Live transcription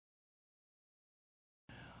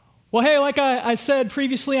Well, hey, like I said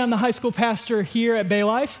previously, I'm the high school pastor here at Bay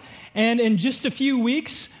Life, and in just a few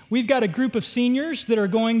weeks, we've got a group of seniors that are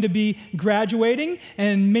going to be graduating,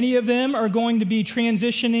 and many of them are going to be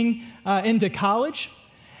transitioning into college.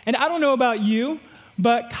 And I don't know about you,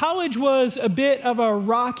 but college was a bit of a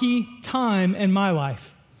rocky time in my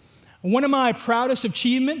life. One of my proudest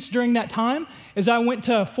achievements during that time is I went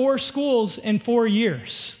to 4 schools in 4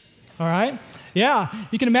 years, all right? Yeah,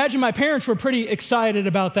 you can imagine my parents were pretty excited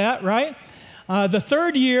about that, right? The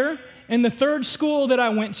third year in the third school that I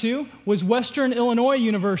went to was Western Illinois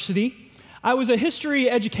University. I was a history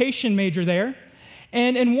education major there,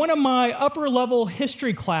 and in one of my upper-level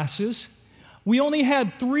history classes, we only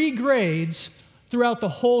had 3 grades throughout the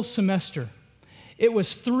whole semester. It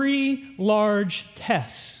was 3 large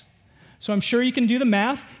tests. So I'm sure you can do the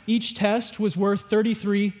math. Each test was worth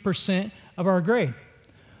 33% of our grade.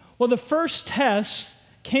 Well, the first test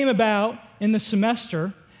came about in the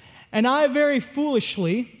semester, and I very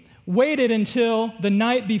foolishly waited until the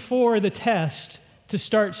night before the test to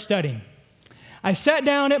start studying. I sat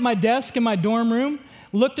down at my desk in my dorm room,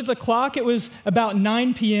 looked at the clock. It was about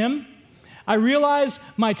 9 p.m. I realized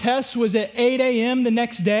my test was at 8 a.m. the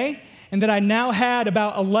next day, and that I now had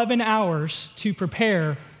about 11 hours to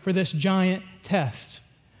prepare for this giant test.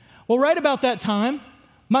 Well, right about that time,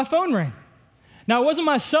 my phone rang. Now, it wasn't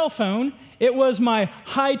my cell phone. It was my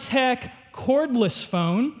high-tech cordless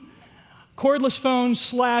phone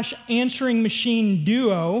 / answering machine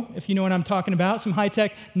duo, if you know what I'm talking about, some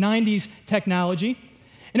high-tech 90s technology.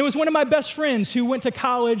 And it was one of my best friends who went to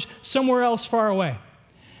college somewhere else far away.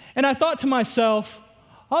 And I thought to myself,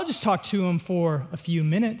 I'll just talk to him for a few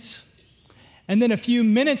minutes. And then a few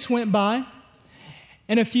minutes went by,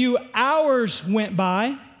 and a few hours went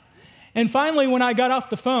by, and finally, when I got off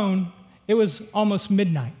the phone, it was almost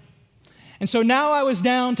midnight. And so now I was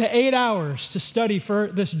down to 8 hours to study for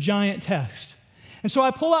this giant test. And so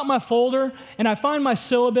I pull out my folder and I find my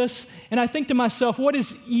syllabus and I think to myself, what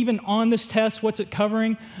is even on this test? What's it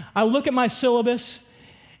covering? I look at my syllabus,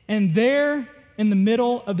 and there in the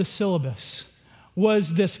middle of the syllabus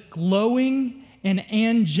was this glowing and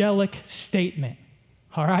angelic statement.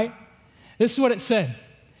 All right? This is what it said.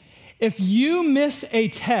 If you miss a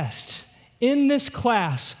test in this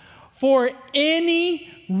class for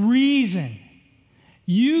any reason,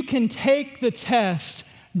 you can take the test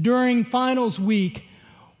during finals week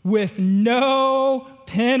with no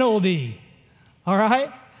penalty. All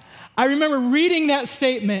right? I remember reading that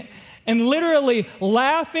statement and literally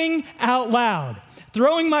laughing out loud,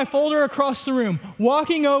 throwing my folder across the room,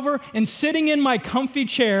 walking over and sitting in my comfy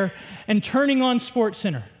chair and turning on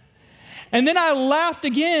SportsCenter. And then I laughed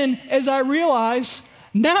again as I realized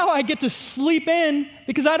now I get to sleep in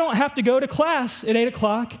because I don't have to go to class at 8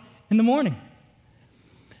 o'clock in the morning.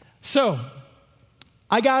 So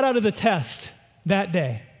I got out of the test that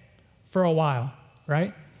day for a while,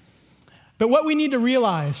 right? But what we need to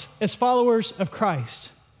realize as followers of Christ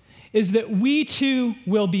is that we too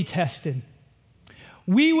will be tested.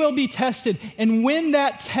 We will be tested, and when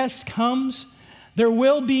that test comes, there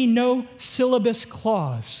will be no syllabus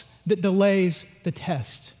clause that delays the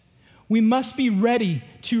test. We must be ready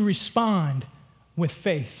to respond with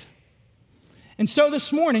faith. And so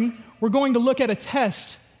this morning, we're going to look at a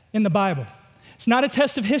test in the Bible. It's not a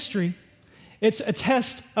test of history. It's a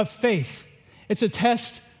test of faith. It's a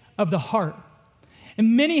test of the heart.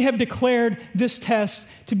 And many have declared this test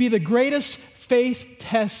to be the greatest faith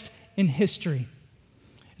test in history.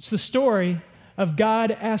 It's the story of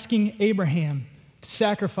God asking Abraham to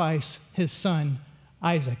sacrifice his son,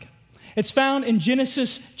 Isaac. It's found in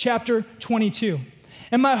Genesis chapter 22.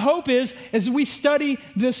 And my hope is, as we study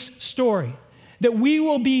this story, that we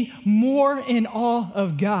will be more in awe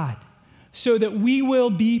of God so that we will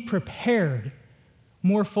be prepared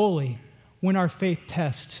more fully when our faith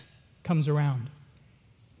test comes around.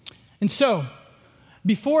 And so,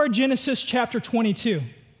 before Genesis chapter 22,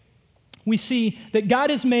 we see that God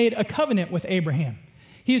has made a covenant with Abraham.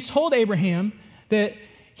 He has told Abraham that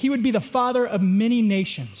he would be the father of many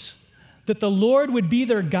nations, that the Lord would be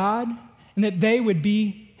their God, and that they would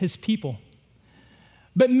be his people.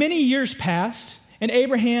 But many years passed, and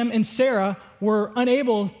Abraham and Sarah were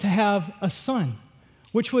unable to have a son,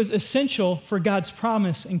 which was essential for God's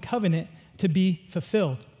promise and covenant to be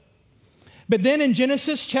fulfilled. But then in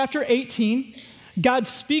Genesis chapter 18, God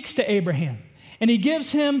speaks to Abraham, and he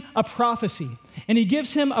gives him a prophecy, and he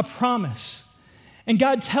gives him a promise. And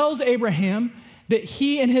God tells Abraham that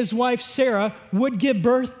he and his wife Sarah would give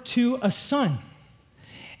birth to a son.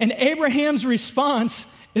 And Abraham's response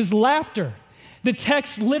is laughter. The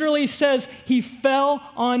text literally says he fell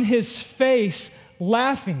on his face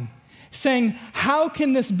laughing saying, "How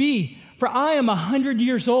can this be? For I am 100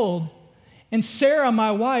 years old, and Sarah,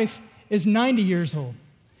 my wife, is 90 years old."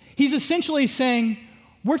 He's essentially saying,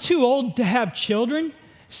 we're too old to have children.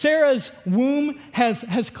 Sarah's womb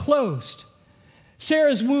has closed.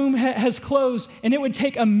 Sarah's womb has closed, and it would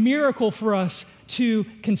take a miracle for us to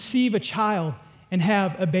conceive a child and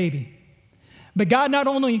have a baby. But God not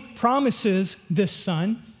only promises this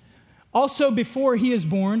son, also before he is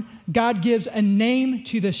born, God gives a name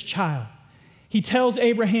to this child. He tells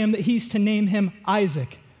Abraham that he's to name him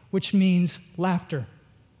Isaac, which means laughter.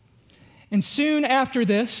 And soon after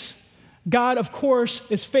this, God, of course,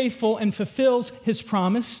 is faithful and fulfills his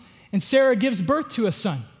promise, and Sarah gives birth to a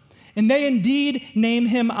son. And they indeed name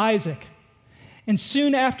him Isaac. And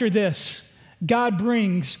soon after this, God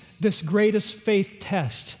brings this greatest faith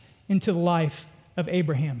test into the life of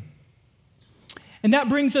Abraham. And that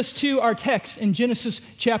brings us to our text in Genesis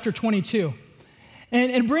chapter 22.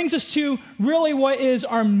 And it brings us to really what is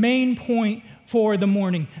our main point for the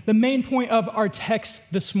morning, the main point of our text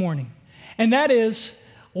this morning. And that is,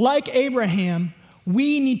 like Abraham,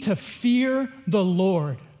 we need to fear the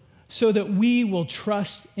Lord so that we will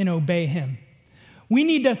trust and obey him. We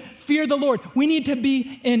need to fear the Lord. We need to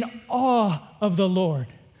be in awe of the Lord.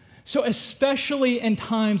 So especially in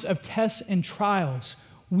times of tests and trials,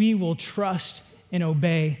 we will trust and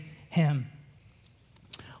obey him.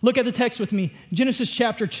 Look at the text with me. Genesis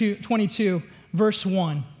chapter 22, verse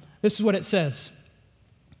 1. This is what it says.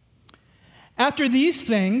 After these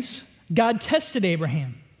things, God tested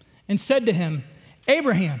Abraham and said to him,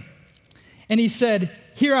 "Abraham." And he said,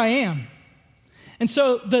 "Here I am." And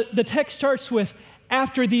so the text starts with,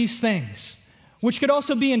 "after these things," which could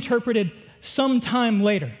also be interpreted sometime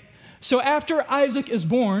later. So after Isaac is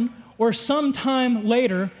born, or sometime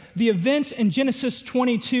later, the events in Genesis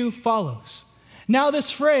 22 follows. Now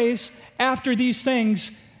this phrase, "after these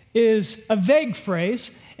things," is a vague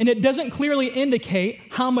phrase, and it doesn't clearly indicate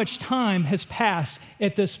how much time has passed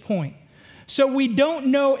at this point. So we don't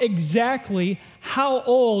know exactly how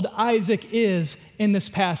old Isaac is in this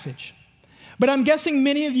passage. But I'm guessing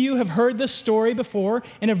many of you have heard this story before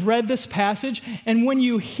and have read this passage, and when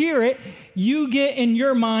you hear it, you get in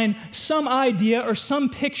your mind some idea or some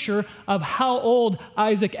picture of how old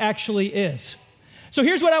Isaac actually is. So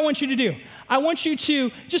here's what I want you to do. I want you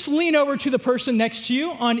to just lean over to the person next to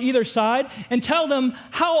you on either side and tell them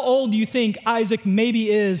how old you think Isaac maybe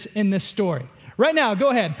is in this story. Right now, go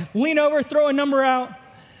ahead. Lean over, throw a number out.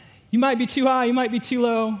 You might be too high, you might be too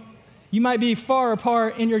low. You might be far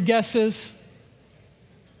apart in your guesses.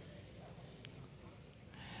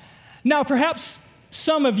 Now, perhaps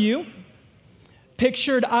some of you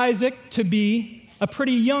pictured Isaac to be a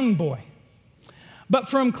pretty young boy. But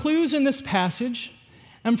from clues in this passage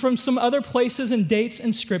and from some other places and dates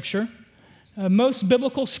in Scripture, most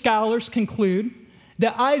biblical scholars conclude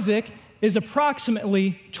that Isaac is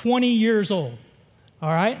approximately 20 years old. All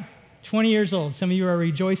right? 20 years old. Some of you are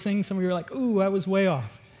rejoicing. Some of you are like, ooh, I was way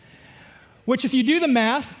off. Which, if you do the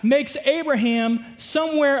math, makes Abraham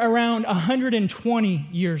somewhere around 120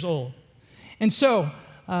 years old. And so,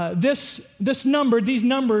 these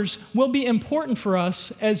numbers will be important for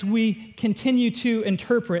us as we continue to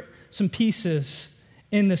interpret some pieces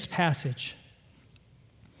in this passage.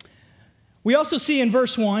 We also see in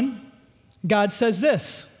verse 1, God says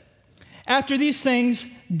this: after these things,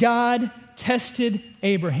 God tested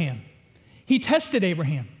Abraham. He tested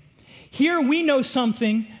Abraham. Here we know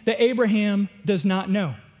something that Abraham does not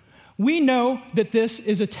know. We know that this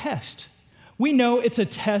is a test. We know it's a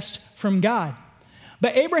test from God.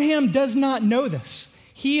 But Abraham does not know this.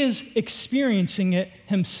 He is experiencing it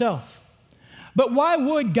himself. But why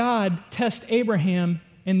would God test Abraham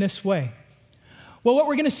in this way? Well, what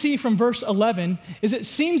we're going to see from verse 11 is it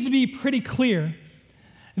seems to be pretty clear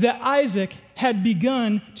that Isaac had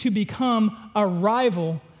begun to become a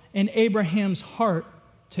rival in Abraham's heart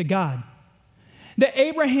to God. That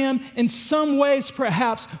Abraham, in some ways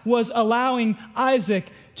perhaps, was allowing Isaac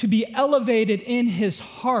to be elevated in his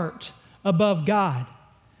heart above God.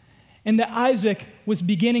 And that Isaac was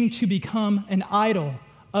beginning to become an idol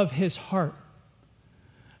of his heart.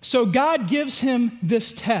 So God gives him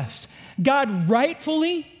this test. God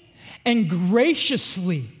rightfully and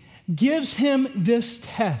graciously gives him this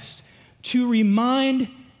test to remind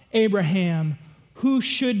Abraham who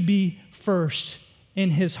should be first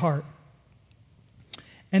in his heart.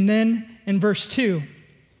 And then in verse 2,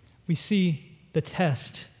 we see the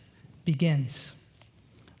test begins.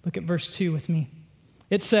 Look at verse 2 with me.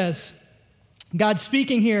 It says, God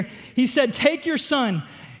speaking here, he said, "Take your son,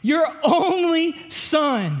 your only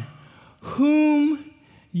son, whom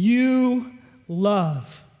you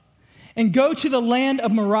love, and go to the land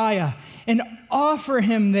of Moriah and offer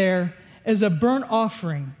him there as a burnt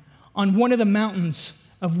offering on one of the mountains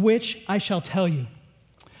of which I shall tell you."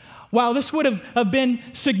 While this would have been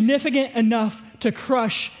significant enough to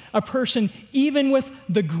crush a person even with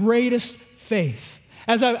the greatest faith,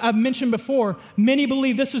 as I've mentioned before, many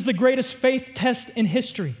believe this is the greatest faith test in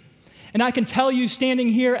history. And I can tell you, standing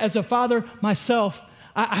here as a father myself,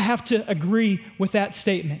 I have to agree with that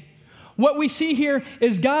statement. What we see here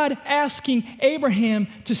is God asking Abraham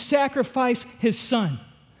to sacrifice his son.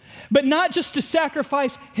 But not just to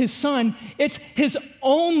sacrifice his son, it's his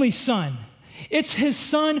only son. It's his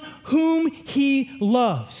son whom he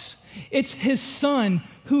loves. It's his son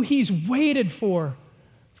who he's waited for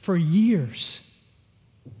years.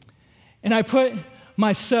 And I put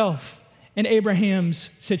myself in Abraham's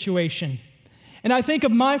situation. And I think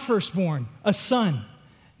of my firstborn, a son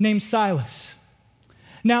named Silas.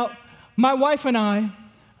 Now, my wife and I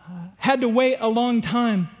had to wait a long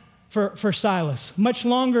time for Silas, much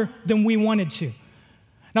longer than we wanted to.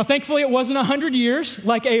 Now, thankfully, it wasn't 100 years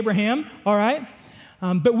like Abraham, all right?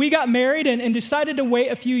 But we got married and decided to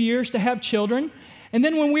wait a few years to have children. And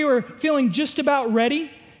then when we were feeling just about ready,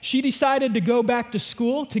 she decided to go back to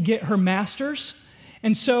school to get her master's.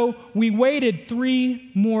 And so we waited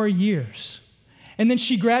 3 more years. And then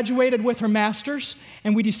she graduated with her master's,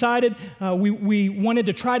 and we decided we wanted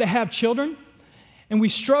to try to have children. And we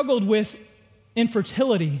struggled with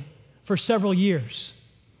infertility for several years.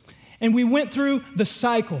 And we went through the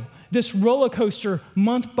cycle, this roller coaster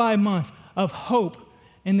month by month of hope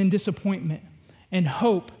and then disappointment, and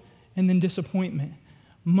hope and then disappointment,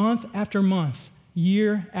 month after month,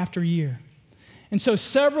 year after year. And so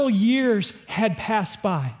several years had passed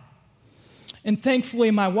by. And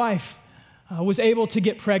thankfully, my wife was able to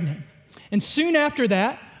get pregnant. And soon after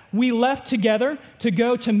that, we left together to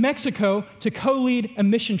go to Mexico to co-lead a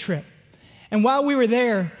mission trip. And while we were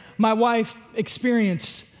there, my wife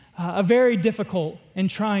experienced a very difficult and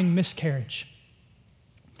trying miscarriage.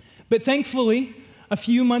 But thankfully, a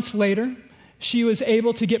few months later, she was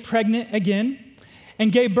able to get pregnant again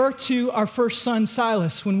and gave birth to our first son,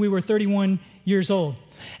 Silas, when we were 31 years old.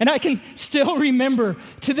 And I can still remember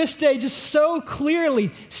to this day just so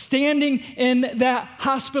clearly standing in that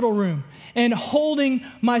hospital room and holding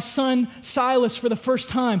my son Silas for the first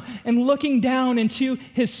time and looking down into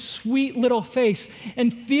his sweet little face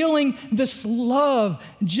and feeling this love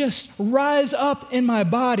just rise up in my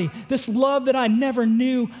body, this love that I never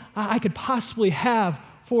knew I could possibly have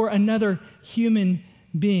for another human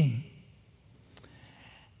being.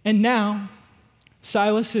 And now,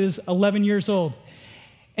 Silas is 11 years old,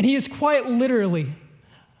 and he is quite literally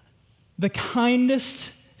the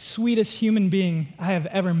kindest, sweetest human being I have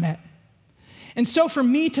ever met. And so for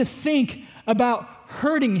me to think about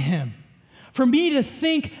hurting him, for me to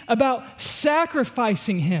think about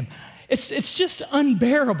sacrificing him, it's just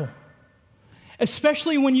unbearable,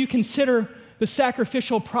 especially when you consider the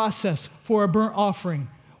sacrificial process for a burnt offering,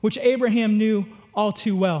 which Abraham knew all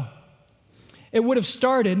too well. It would have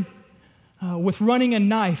started with running a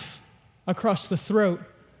knife across the throat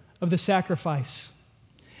of the sacrifice.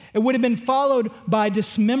 It would have been followed by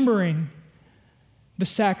dismembering the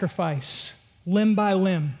sacrifice, limb by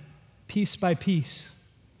limb, piece by piece.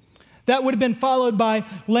 That would have been followed by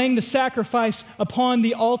laying the sacrifice upon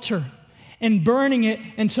the altar and burning it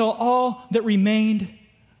until all that remained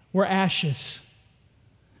were ashes.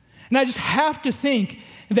 And I just have to think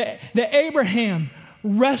that Abraham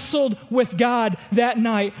wrestled with God that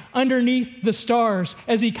night underneath the stars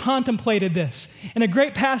as he contemplated this. And a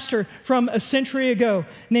great pastor from a century ago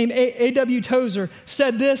named A.W. Tozer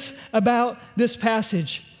said this about this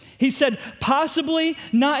passage. He said, "Possibly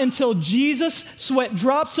not until Jesus sweat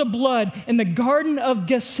drops of blood in the Garden of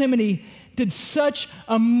Gethsemane did such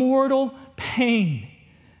a mortal pain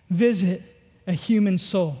visit a human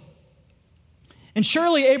soul." And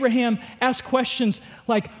surely Abraham asked questions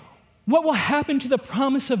like, what will happen to the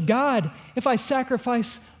promise of God if I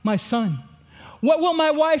sacrifice my son? What will my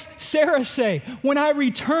wife Sarah say when I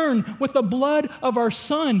return with the blood of our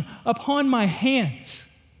son upon my hands?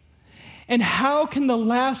 And how can the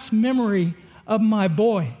last memory of my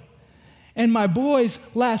boy and my boy's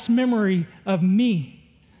last memory of me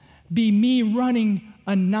be me running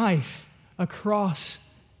a knife across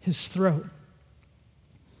his throat?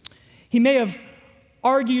 He may have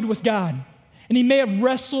argued with God, and he may have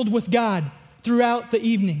wrestled with God throughout the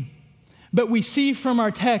evening. But we see from our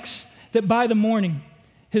text that by the morning,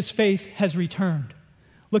 his faith has returned.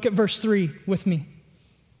 Look at verse 3 with me.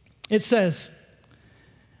 It says,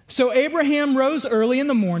 "So Abraham rose early in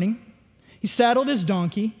the morning, he saddled his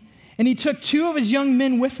donkey, and he took 2 of his young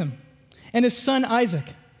men with him, and his son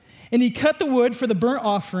Isaac. And he cut the wood for the burnt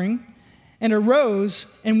offering and arose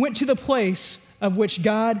and went to the place of which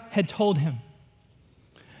God had told him.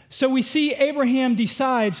 So we see Abraham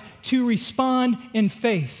decides to respond in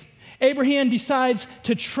faith. Abraham decides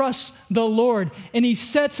to trust the Lord, and he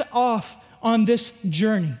sets off on this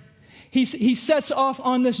journey. He sets off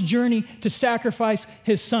on this journey to sacrifice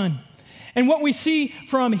his son. And what we see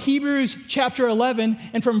from Hebrews chapter 11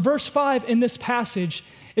 and from verse 5 in this passage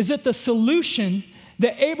is that the solution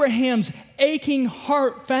that Abraham's aching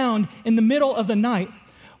heart found in the middle of the night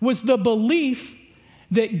was the belief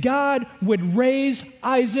that God would raise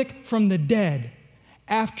Isaac from the dead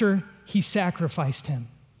after he sacrificed him.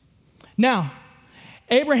 Now,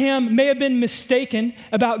 Abraham may have been mistaken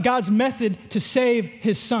about God's method to save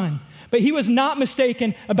his son, but he was not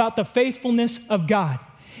mistaken about the faithfulness of God.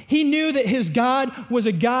 He knew that his God was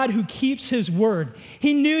a God who keeps his word.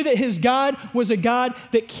 He knew that his God was a God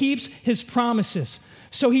that keeps his promises.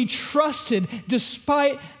 So he trusted,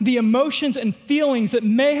 despite the emotions and feelings that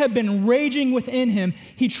may have been raging within him,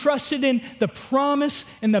 he trusted in the promise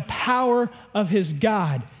and the power of his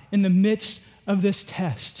God in the midst of this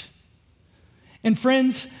test. And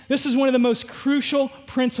friends, this is one of the most crucial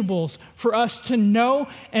principles for us to know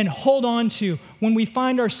and hold on to when we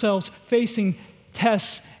find ourselves facing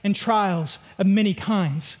tests and trials of many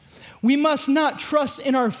kinds. We must not trust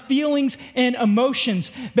in our feelings and emotions,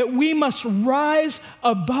 but we must rise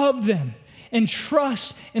above them and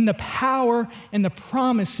trust in the power and the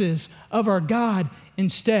promises of our God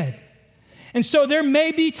instead. And so there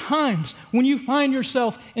may be times when you find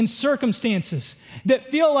yourself in circumstances that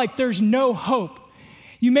feel like there's no hope.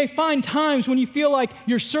 You may find times when you feel like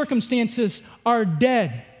your circumstances are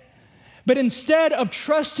dead. But instead of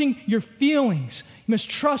trusting your feelings, you must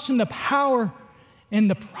trust in the power and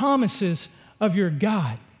the promises of your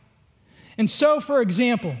God. And so, for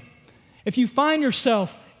example, if you find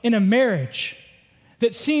yourself in a marriage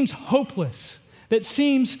that seems hopeless, that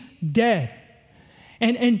seems dead,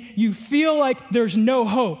 and you feel like there's no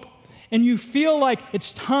hope, and you feel like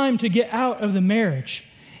it's time to get out of the marriage,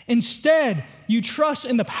 instead, you trust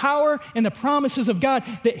in the power and the promises of God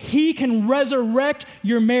that He can resurrect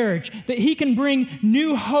your marriage, that He can bring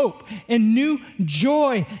new hope and new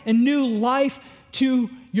joy and new life to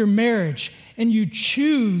your marriage. And you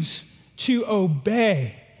choose to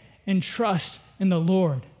obey and trust in the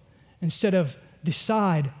Lord instead of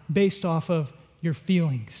decide based off of your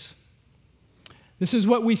feelings. This is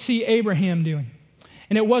what we see Abraham doing.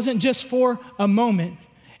 And it wasn't just for a moment.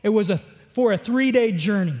 It was for a 3-day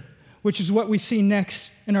journey, which is what we see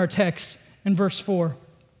next in our text in verse 4.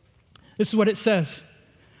 This is what it says.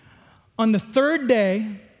 On the 3rd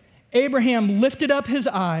day, Abraham lifted up his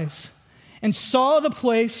eyes and saw the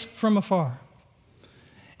place from afar.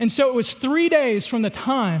 And so it was 3 days from the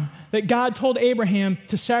time that God told Abraham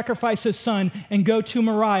to sacrifice his son and go to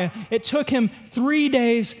Moriah. It took him 3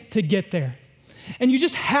 days to get there. And you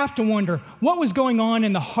just have to wonder what was going on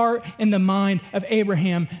in the heart and the mind of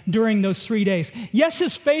Abraham during those 3 days. Yes,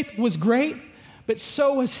 his faith was great, but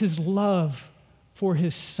so was his love for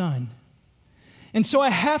his son. And so I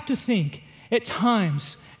have to think at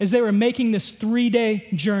times as they were making this 3-day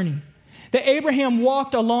journey that Abraham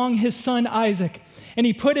walked along his son Isaac and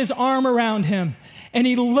he put his arm around him and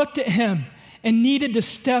he looked at him and needed to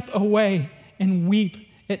step away and weep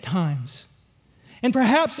at times. And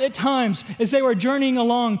perhaps at times, as they were journeying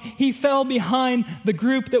along, he fell behind the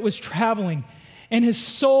group that was traveling, and his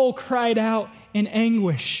soul cried out in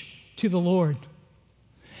anguish to the Lord.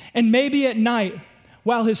 And maybe at night,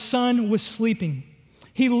 while his son was sleeping,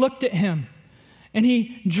 he looked at him, and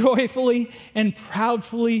he joyfully and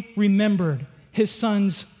proudly remembered his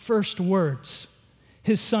son's first words,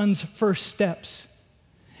 his son's first steps.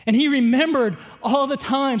 And he remembered all the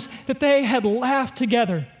times that they had laughed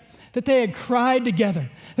together, that they had cried together,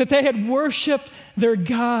 that they had worshiped their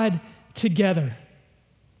God together.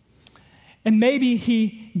 And maybe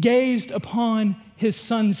he gazed upon his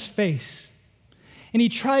son's face, and he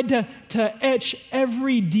tried to etch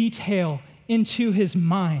every detail into his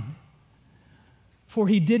mind, for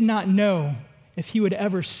he did not know if he would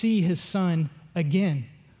ever see his son again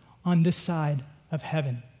on this side of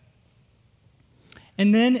heaven.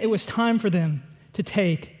 And then it was time for them to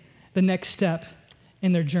take the next step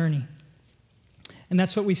in their journey. And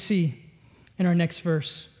that's what we see in our next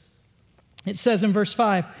verse. It says in verse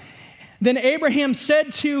 5, "Then Abraham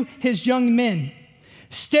said to his young men,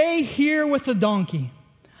 'Stay here with the donkey.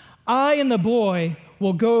 I and the boy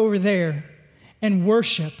will go over there and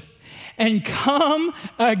worship and come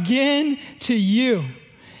again to you.'"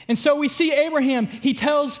 And so we see Abraham, he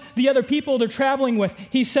tells the other people they're traveling with,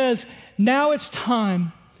 he says, now it's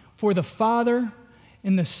time for the father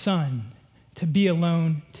and the Son to be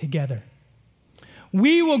alone together.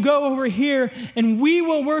 We will go over here and we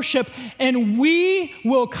will worship and we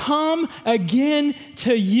will come again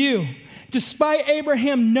to you. Despite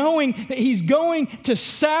Abraham knowing that he's going to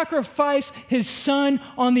sacrifice his son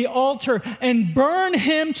on the altar and burn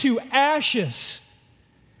him to ashes,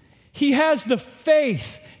 he has the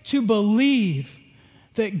faith to believe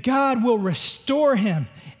that God will restore him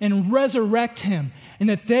and resurrect him and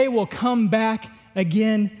that they will come back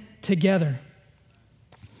again together.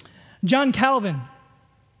 John Calvin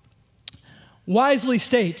wisely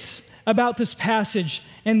states about this passage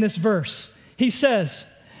and this verse. He says,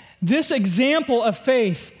 "This example of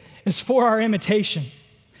faith is for our imitation.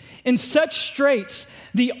 In such straits,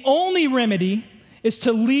 the only remedy is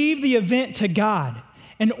to leave the event to God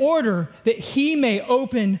in order that he may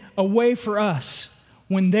open a way for us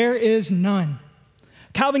when there is none."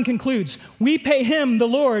 Calvin concludes, "We pay him, the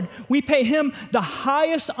Lord, we pay him the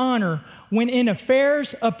highest honor when in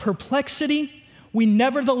affairs of perplexity, we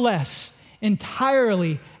nevertheless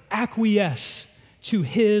entirely acquiesce to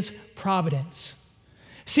his providence."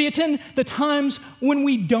 See, it's in the times when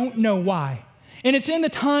we don't know why. And it's in the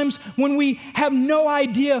times when we have no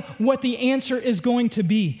idea what the answer is going to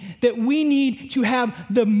be that we need to have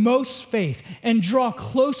the most faith and draw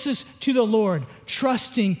closest to the Lord,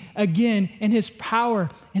 trusting again in his power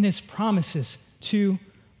and his promises to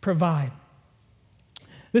provide.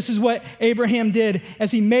 This is what Abraham did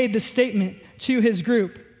as he made the statement to his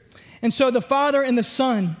group. And so the Father and the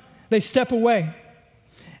Son, they step away.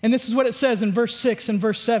 And this is what it says in verse 6 and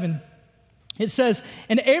verse 7. It says,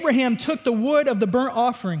 "And Abraham took the wood of the burnt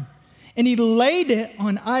offering, and he laid it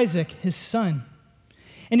on Isaac, his son.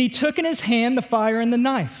 And he took in his hand the fire and the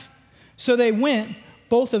knife. So they went,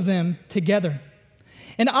 both of them, together.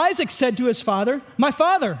 And Isaac said to his father, 'My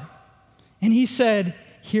father.' And he said,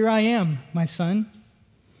 'Here I am, my son.'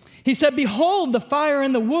 He said, 'Behold the fire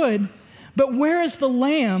and the wood, but where is the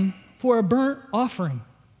lamb for a burnt offering?'"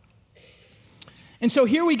 And so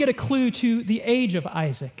here we get a clue to the age of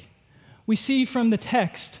Isaac. We see from the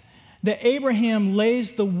text that Abraham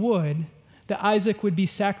lays the wood that Isaac would be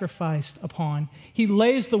sacrificed upon. He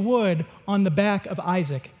lays the wood on the back of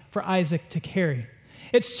Isaac for Isaac to carry.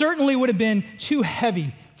 It certainly would have been too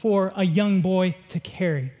heavy for a young boy to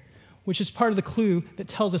carry, which is part of the clue that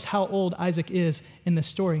tells us how old Isaac is in this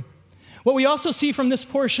story. What we also see from this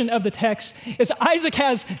portion of the text is Isaac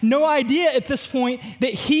has no idea at this point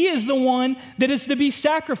that he is the one that is to be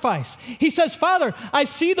sacrificed. He says, "Father, I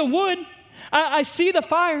see the wood, I see the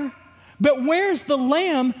fire, but where's the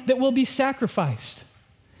lamb that will be sacrificed?"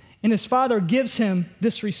 And his father gives him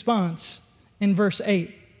this response in verse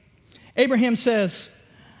 8. Abraham says,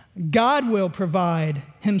 "God will provide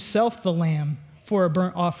himself the lamb for a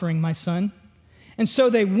burnt offering, my son." And so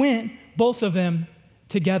they went, both of them,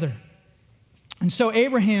 together. And so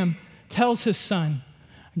Abraham tells his son,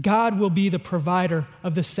 God will be the provider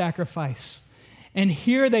of the sacrifice. And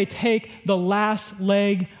here they take the last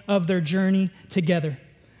leg of their journey together,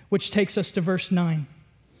 which takes us to verse 9.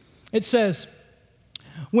 It says,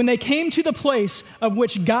 "When they came to the place of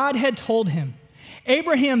which God had told him,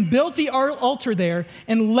 Abraham built the altar there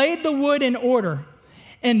and laid the wood in order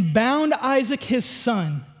and bound Isaac his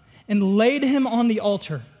son and laid him on the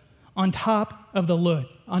altar on top of the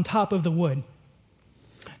wood."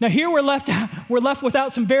 Now here we're left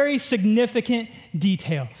without some very significant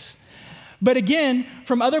details. But again,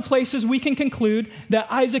 from other places, we can conclude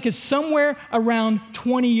that Isaac is somewhere around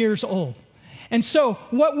 20 years old. And so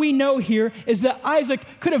what we know here is that Isaac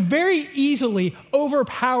could have very easily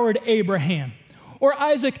overpowered Abraham, or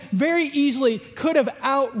Isaac very easily could have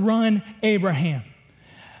outrun Abraham.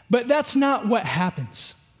 But that's not what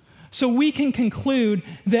happens. So we can conclude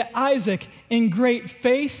that Isaac, in great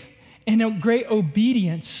faith and in great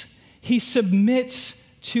obedience, he submits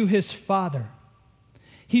to his father.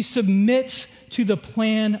 He submits to the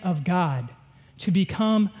plan of God to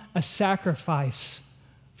become a sacrifice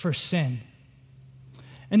for sin.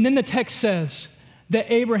 And then the text says that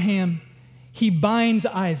Abraham, he binds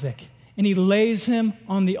Isaac and he lays him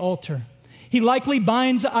on the altar. He likely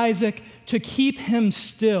binds Isaac to keep him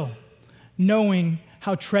still, knowing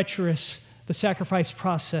how treacherous the sacrifice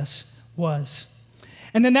process was.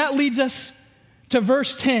 And then that leads us to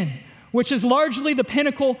verse 10, which is largely the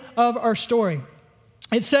pinnacle of our story.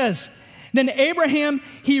 It says, "Then Abraham,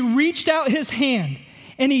 he reached out his hand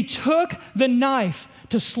and he took the knife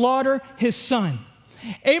to slaughter his son."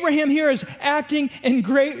 Abraham here is acting in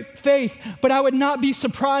great faith, but I would not be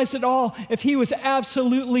surprised at all if he was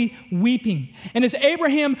absolutely weeping. And as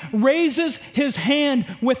Abraham raises his hand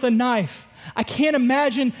with a knife, I can't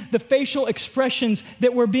imagine the facial expressions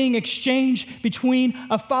that were being exchanged between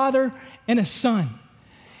a father and a son.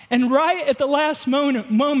 And right at the last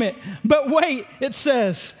moment, but wait, it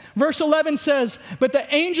says, verse 11 says, but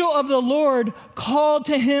the angel of the Lord called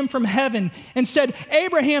to him from heaven and said,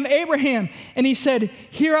 Abraham, Abraham. And he said,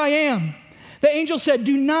 here I am. The angel said,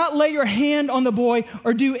 do not lay your hand on the boy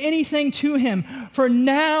or do anything to him, for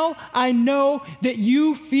now I know that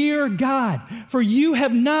you fear God, for you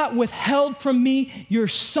have not withheld from me your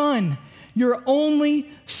son, your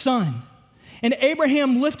only son. And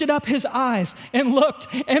Abraham lifted up his eyes and looked,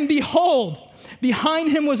 and behold,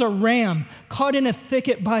 behind him was a ram caught in a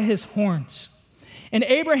thicket by his horns. And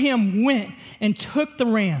Abraham went and took the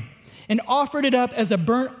ram and offered it up as a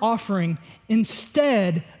burnt offering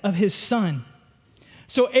instead of his son.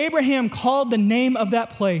 So Abraham called the name of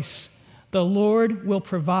that place, the Lord will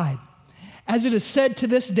provide. As it is said to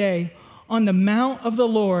this day, on the mount of the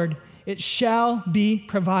Lord it shall be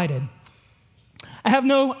provided. I have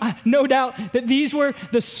no doubt that these were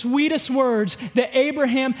the sweetest words that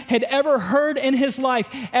Abraham had ever heard in his life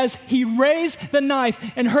as he raised the knife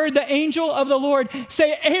and heard the angel of the Lord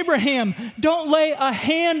say, Abraham, don't lay a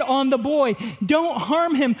hand on the boy. Don't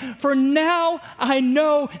harm him, for now I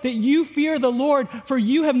know that you fear the Lord, for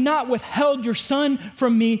you have not withheld your son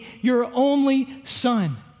from me, your only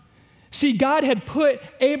son. See, God had put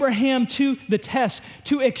Abraham to the test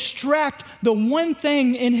to extract the one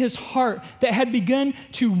thing in his heart that had begun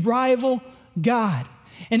to rival God.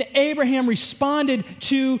 And Abraham responded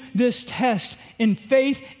to this test in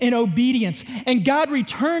faith and obedience. And God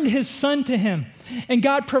returned his son to him. And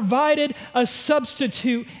God provided a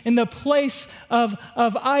substitute in the place of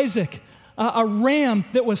Isaac, a ram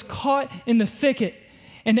that was caught in the thicket.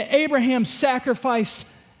 And Abraham sacrificed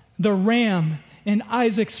the ram in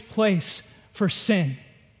Isaac's place for sin.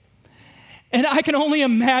 And I can only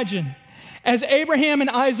imagine as Abraham and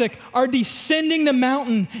Isaac are descending the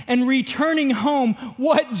mountain and returning home,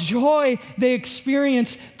 what joy they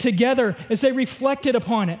experienced together as they reflected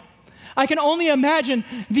upon it. I can only imagine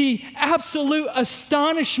the absolute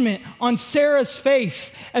astonishment on Sarah's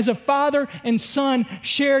face as a father and son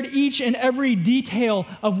shared each and every detail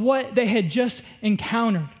of what they had just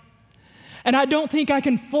encountered. And I don't think I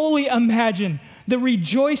can fully imagine the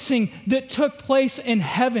rejoicing that took place in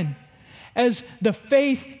heaven as the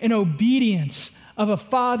faith and obedience of a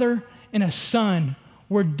father and a son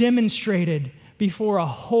were demonstrated before a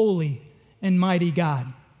holy and mighty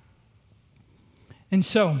God. And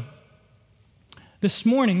so, this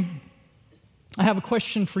morning, I have a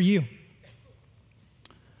question for you.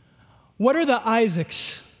 What are the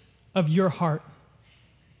Isaacs of your heart?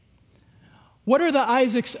 What are the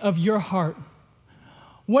Isaacs of your heart?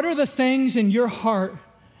 What are the things in your heart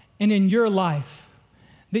and in your life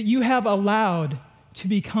that you have allowed to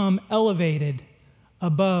become elevated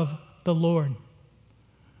above the Lord?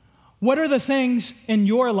 What are the things in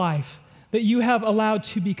your life that you have allowed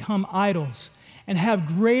to become idols and have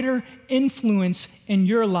greater influence in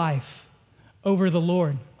your life over the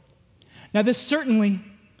Lord? Now, this certainly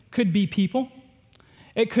could be people.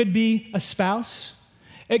 It could be a spouse.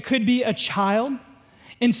 It could be a child,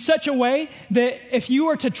 in such a way that if you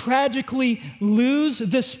were to tragically lose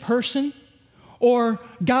this person, or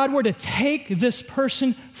God were to take this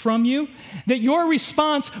person from you, that your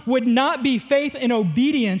response would not be faith and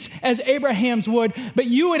obedience as Abraham's would, but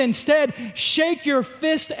you would instead shake your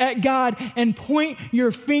fist at God and point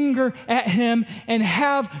your finger at him and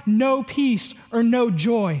have no peace or no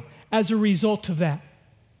joy as a result of that.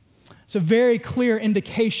 It's a very clear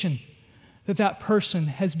indication that that person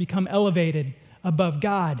has become elevated above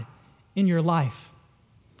God in your life.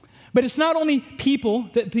 But it's not only people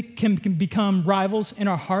that can become rivals in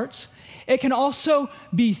our hearts. It can also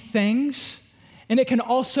be things, and it can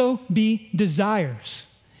also be desires.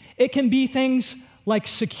 It can be things like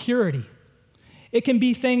security. It can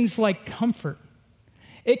be things like comfort.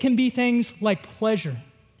 It can be things like pleasure.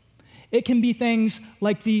 It can be things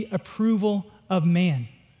like the approval of man.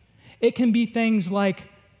 It can be things like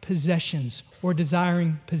possessions or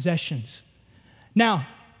desiring possessions. Now,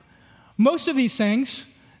 most of these things,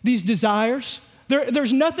 these desires,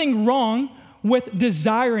 there's nothing wrong with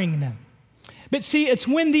desiring them. But see, it's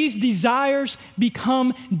when these desires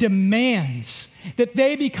become demands, that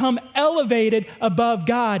they become elevated above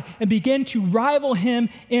God and begin to rival him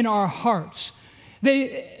in our hearts,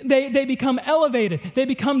 They become elevated. They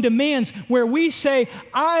become demands where we say,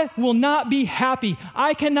 I will not be happy.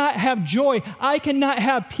 I cannot have joy. I cannot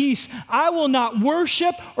have peace. I will not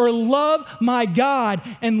worship or love my God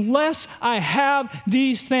unless I have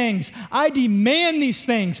these things. I demand these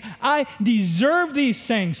things. I deserve these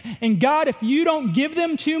things. And God, if you don't give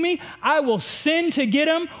them to me, I will sin to get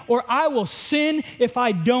them, or I will sin if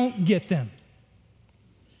I don't get them.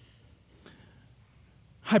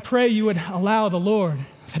 I pray you would allow the Lord,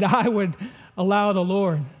 that I would allow the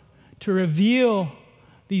Lord to reveal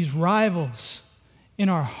these rivals in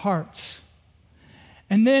our hearts.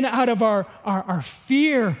 And then out of our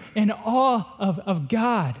fear and awe of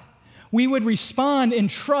God, we would respond in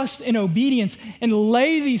trust and obedience and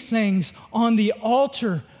lay these things on the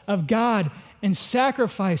altar of God and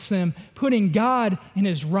sacrifice them, putting God in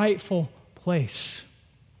his rightful place.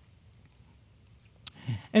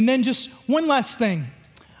 And then just one last thing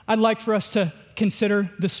I'd like for us to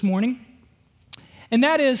consider this morning, and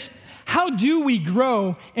that is, how do we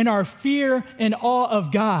grow in our fear and awe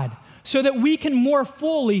of God so that we can more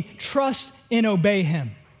fully trust and obey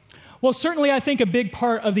him? Well, certainly I think a big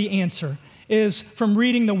part of the answer is from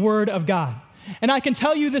reading the Word of God. And I can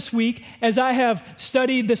tell you this week, as I have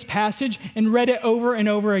studied this passage and read it over and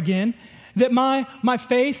over again, that my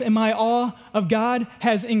faith and my awe of God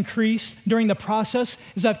has increased during the process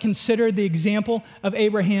as I've considered the example of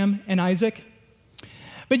Abraham and Isaac.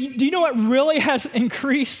 But do you know what really has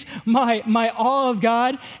increased my awe of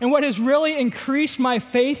God and what has really increased my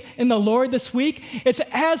faith in the Lord this week? It's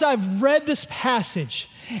as I've read this passage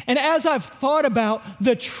and as I've thought about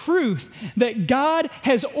the truth that God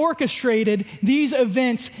has orchestrated these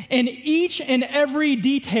events in each and every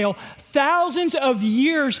detail thousands of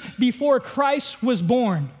years before Christ was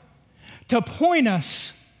born to point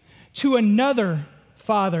us to another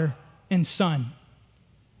Father and Son.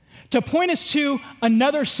 To point us to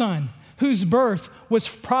another Son whose birth was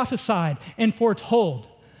prophesied and foretold.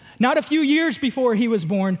 Not a few years before he was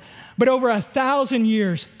born, but over 1,000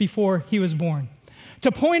 years before he was born.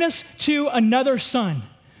 To point us to another Son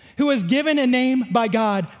who was given a name by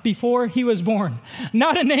God before he was born.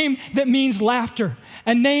 Not a name that means laughter,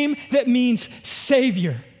 a name that means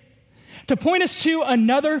Savior. To point us to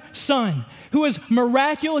another Son who was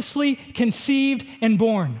miraculously conceived and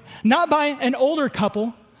born, not by an older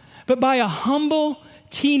couple, but by a humble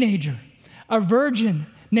teenager, a virgin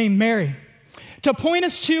named Mary. To point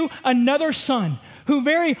us to another Son who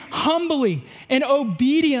very humbly and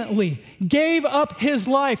obediently gave up his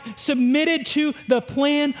life, submitted to the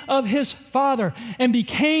plan of his Father, and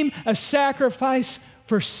became a sacrifice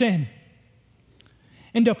for sin.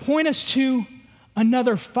 And to point us to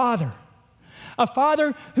another Father, a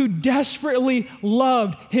Father who desperately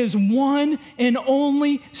loved his one and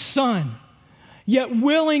only Son, yet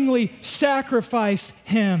willingly sacrificed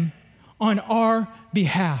him on our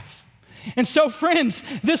behalf. And so, friends,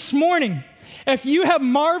 this morning, if you have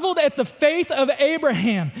marveled at the faith of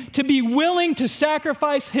Abraham to be willing to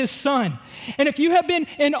sacrifice his son, and if you have been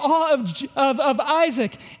in awe of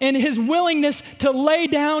Isaac and his willingness to lay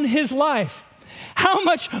down his life, how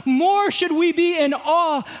much more should we be in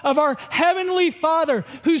awe of our Heavenly Father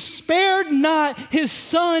who spared not his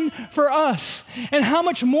Son for us? And how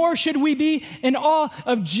much more should we be in awe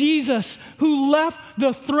of Jesus who left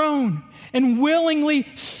the throne and willingly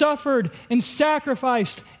suffered and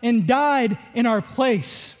sacrificed and died in our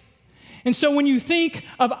place? And so when you think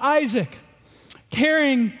of Isaac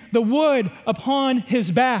carrying the wood upon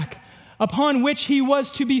his back, upon which he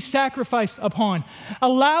was to be sacrificed upon,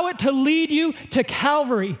 allow it to lead you to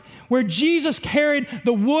Calvary, where Jesus carried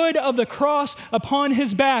the wood of the cross upon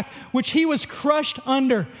his back, which he was crushed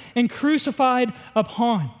under and crucified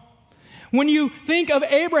upon. When you think of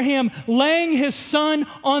Abraham laying his son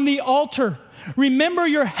on the altar, remember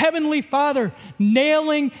your Heavenly Father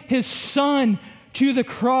nailing his son to the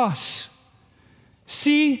cross.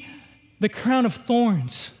 See the crown of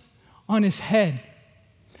thorns on his head.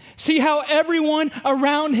 See how everyone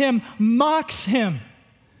around him mocks him.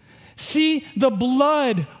 See the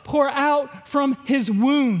blood pour out from his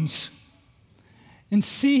wounds. And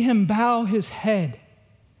see him bow his head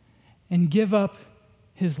and give up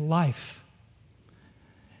his life.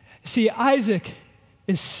 See, Isaac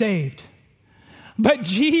is saved. But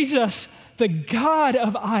Jesus, the God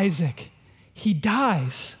of Isaac, he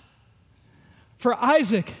dies. For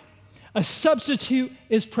Isaac, a substitute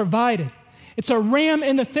is provided. It's a ram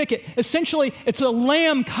in the thicket. Essentially, it's a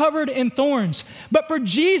lamb covered in thorns. But for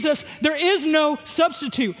Jesus, there is no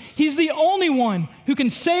substitute. He's the only one who can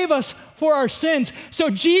save us for our sins. So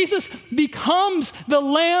Jesus becomes the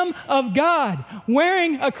Lamb of God,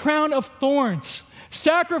 wearing a crown of thorns,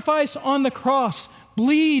 sacrificed on the cross,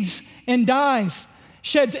 bleeds and dies,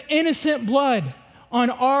 sheds innocent blood on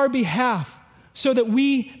our behalf so that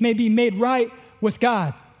we may be made right with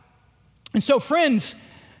God. And so, friends,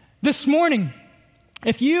 this morning,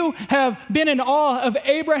 if you have been in awe of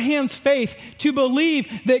Abraham's faith to believe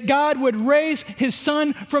that God would raise his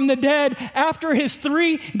son from the dead after his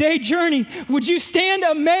 3-day journey, would you stand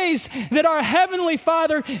amazed that our Heavenly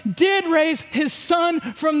Father did raise his son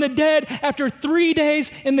from the dead after 3 days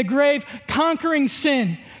in the grave, conquering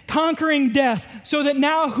sin, conquering death, so that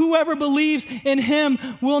now whoever believes in him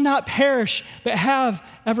will not perish, but have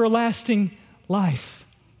everlasting life.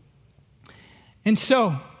 And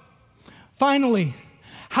so, finally,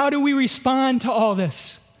 how do we respond to all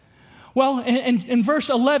this? Well, in verse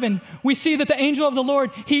 11, we see that the angel of the Lord,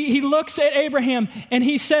 he looks at Abraham and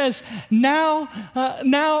he says, now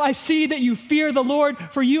I see that you fear the Lord,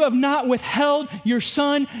 for you have not withheld your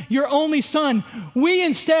son, your only son. We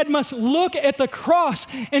instead must look at the cross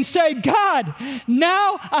and say, God,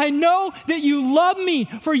 now I know that you love me,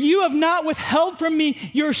 for you have not withheld from me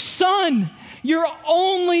your son, your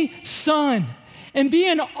only son. And be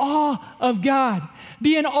in awe of God.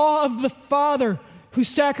 Be in awe of the Father who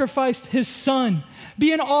sacrificed his son.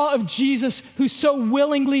 Be in awe of Jesus who so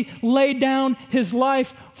willingly laid down his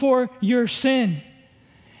life for your sin.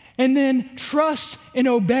 And then trust and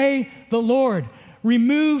obey the Lord.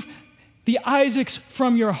 Remove the Isaacs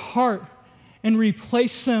from your heart and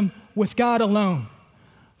replace them with God alone,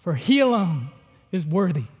 for he alone is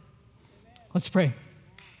worthy. Let's pray.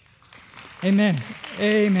 Amen.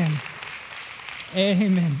 Amen.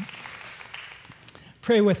 Amen.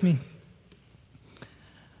 Pray with me.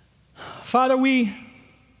 Father, we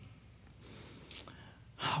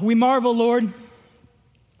marvel, Lord,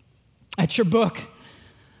 at your book.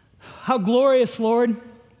 How glorious, Lord.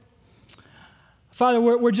 Father,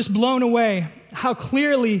 we're just blown away how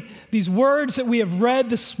clearly these words that we have read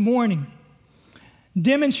this morning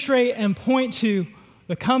demonstrate and point to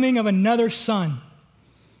the coming of another son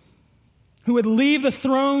who would leave the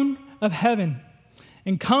throne of heaven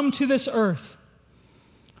and come to this earth,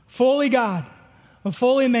 fully God, a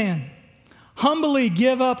fully man, humbly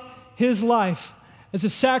give up his life as a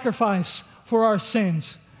sacrifice for our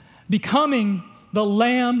sins, becoming the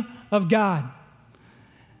Lamb of God.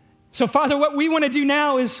 So, Father, what we want to do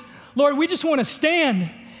now is, Lord, we just want to stand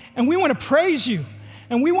and we want to praise you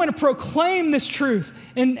and we want to proclaim this truth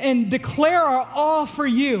and declare our awe for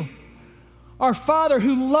you, our Father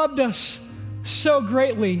who loved us so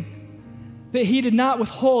greatly that he did not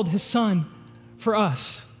withhold his son for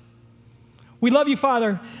us. We love you,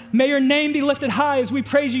 Father. May your name be lifted high as we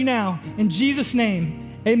praise you now. In Jesus'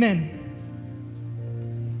 name, amen.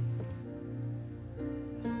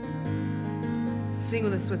 Sing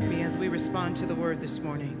with us with me as we respond to the word this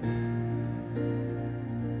morning.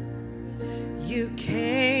 You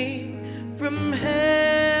came from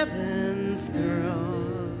heaven's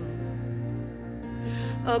throne,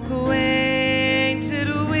 acquainted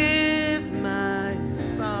with my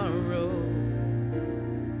sorrow,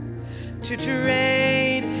 to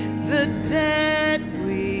trade the debt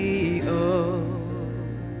we owe.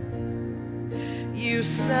 You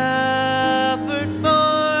suffered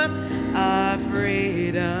for our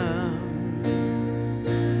freedom.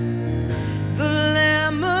 The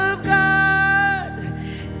Lamb of God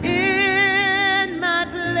in my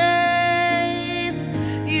place,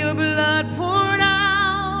 your blood poured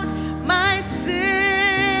out, my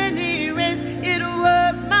sin erased. It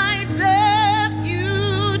was my death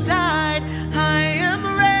you died. I am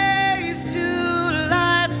raised to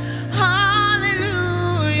life.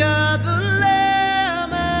 Hallelujah, the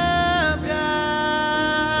Lamb of God.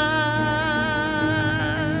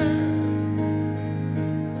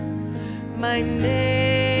 My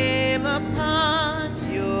name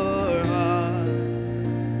upon your heart,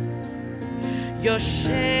 your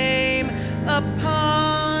shame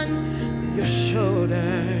upon your shoulders,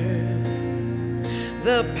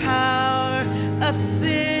 the power of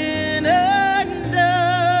sin undone,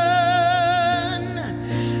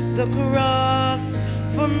 the cross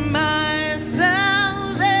for my salvation,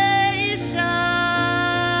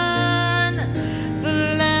 the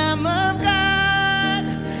Lamb of God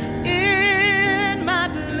in my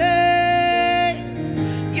place,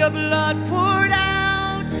 your blood poured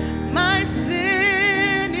out, my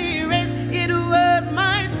sin erased. It was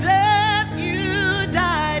my death you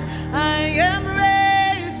died. I am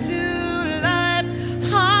raised to life.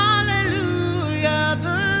 Hallelujah,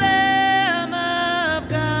 the Lamb of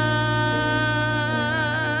God.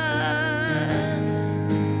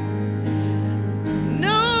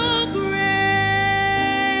 No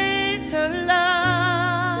greater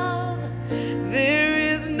love there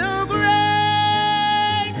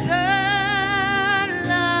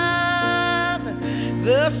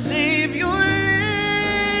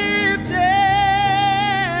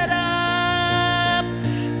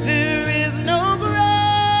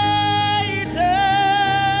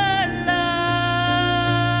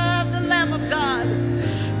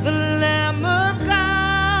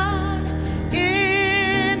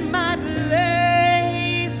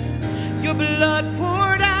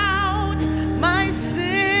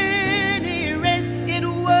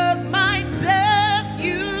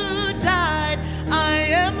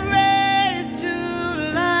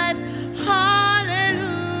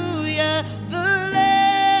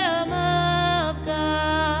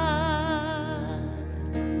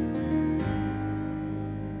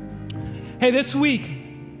Hey, this week,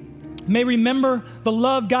 may remember the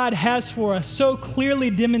love God has for us, so clearly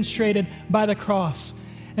demonstrated by the cross.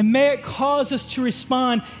 And may it cause us to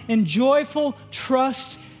respond in joyful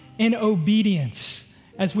trust and obedience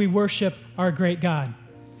as we worship our great God.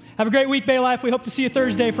 Have a great week, Bay Life. We hope to see you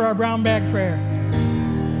Thursday for our brown bag prayer.